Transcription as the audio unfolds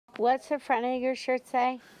What's the front of your shirt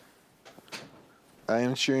say? I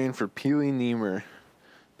am cheering for Peely Niemer,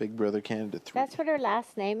 Big Brother Candidate 3. That's what her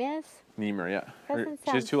last name is? Niemer, yeah. Doesn't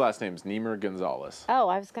She has sound... 2 last names, Niemer Gonzalez. Oh,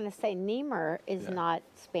 I was going to say Niemer is not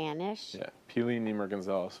Spanish. Yeah, Peely Niemer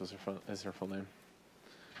Gonzalez is her full name.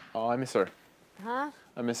 Oh, I miss her. Huh?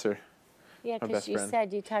 I miss her. Yeah, My because best you friend.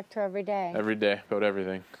 said you talk to her every day. Every day, about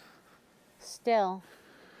everything. Still.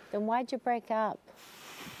 Then why'd you break up?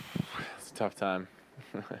 It's a tough time.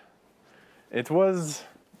 It was...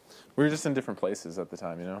 We were just in different places at the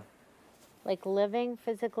time, you know? Like living,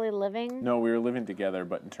 physically living? No, we were living together,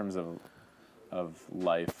 but in terms of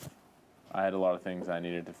life, I had a lot of things I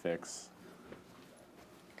needed to fix.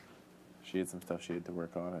 She had some stuff she had to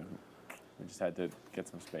work on, and we just had to get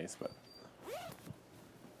some space, but...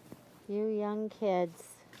 You young kids.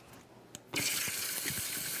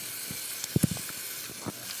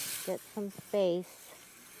 Get some space.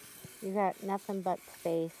 You got nothing but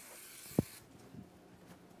space.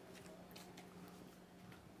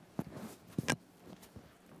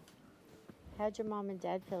 How'd your mom and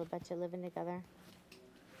dad feel about you living together?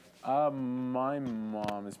 My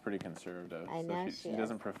mom is pretty conservative. I know so she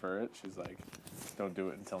doesn't prefer it. She's like, don't do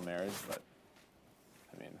it until marriage, but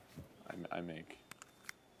I mean, I make,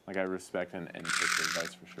 like, I respect and take her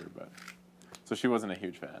advice for sure, but, so she wasn't a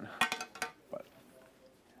huge fan, but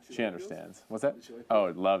she understands. What's that?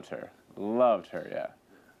 Oh, loved her, yeah.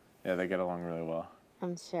 Yeah, they get along really well.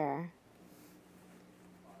 I'm sure.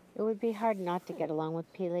 It would be hard not to get along with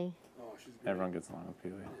Peely. Everyone gets along with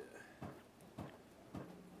Peely.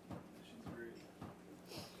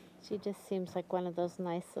 She just seems like one of those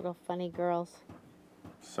nice little funny girls.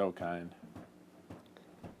 So kind.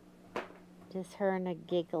 Just her and a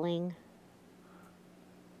giggling.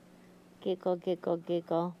 Giggle, giggle,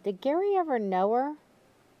 giggle. Did Gary ever know her?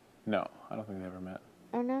 No, I don't think they ever met.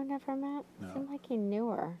 Oh, no, never met? No. Seemed like he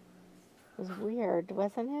knew her. It was weird,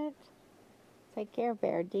 wasn't it? It's like, Gare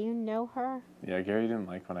Bear, do you know her? Yeah, Gary didn't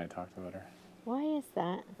like when I talked about her. Why is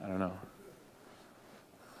that? I don't know.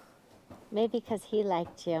 Maybe because he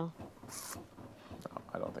liked you. No,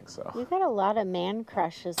 I don't think so. You got a lot of man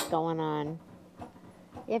crushes going on.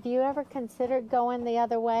 Have you ever considered going the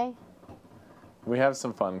other way? We have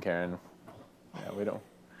some fun, Karen. Yeah, we don't.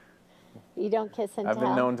 You don't kiss and I've tell?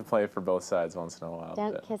 been known to play for both sides once in a while.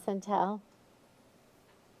 Don't kiss and tell?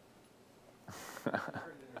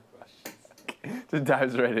 Just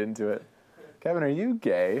dives right into it. Kevin, are you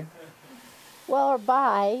gay? Well, or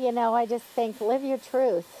bi, you know, I just think, live your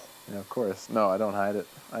truth. Yeah, of course. No, I don't hide it.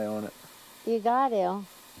 I own it. You got to.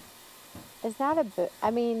 It's not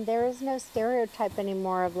I mean, there is no stereotype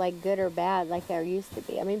anymore of like good or bad like there used to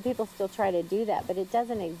be. I mean, people still try to do that, but it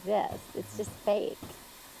doesn't exist. It's just fake.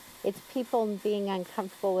 It's people being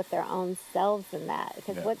uncomfortable with their own selves in that.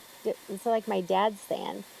 Because it's like my dad's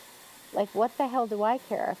saying, like, what the hell do I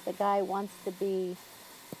care if the guy wants to be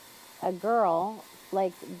a girl,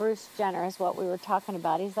 like Bruce Jenner is what we were talking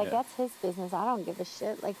about. He's like, that's his business. I don't give a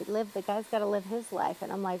shit. Like, the guy's got to live his life.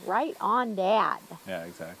 And I'm like, right on, Dad. Yeah,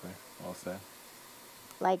 exactly. Well said.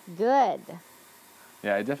 Like, good.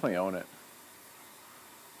 Yeah, I definitely own it.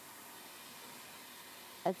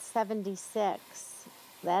 At 76,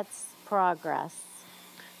 that's progress.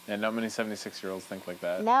 And not many 76-year-olds think like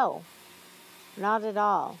that. No, not at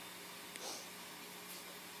all.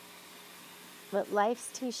 But life's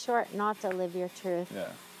too short not to live your truth. Yeah.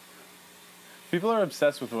 People are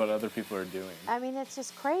obsessed with what other people are doing. I mean, it's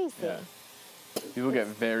just crazy. Yeah. People get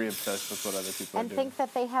very obsessed with what other people are doing. And think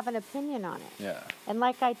that they have an opinion on it. Yeah. And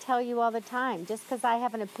like I tell you all the time, just because I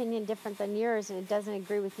have an opinion different than yours and it doesn't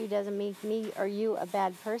agree with you doesn't make me or you a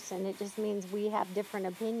bad person. It just means we have different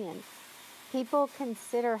opinions. People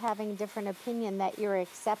consider having a different opinion that you're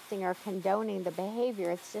accepting or condoning the behavior.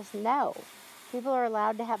 It's just no. People are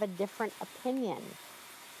allowed to have a different opinion.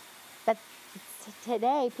 But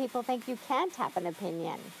today, people think you can't have an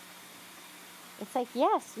opinion. It's like,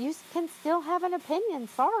 yes, you can still have an opinion,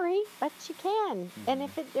 sorry, but you can. Mm-hmm. And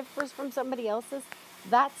if it differs from somebody else's,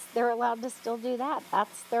 they're allowed to still do that.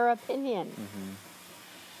 That's their opinion. Mm-hmm.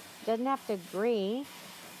 Doesn't have to agree.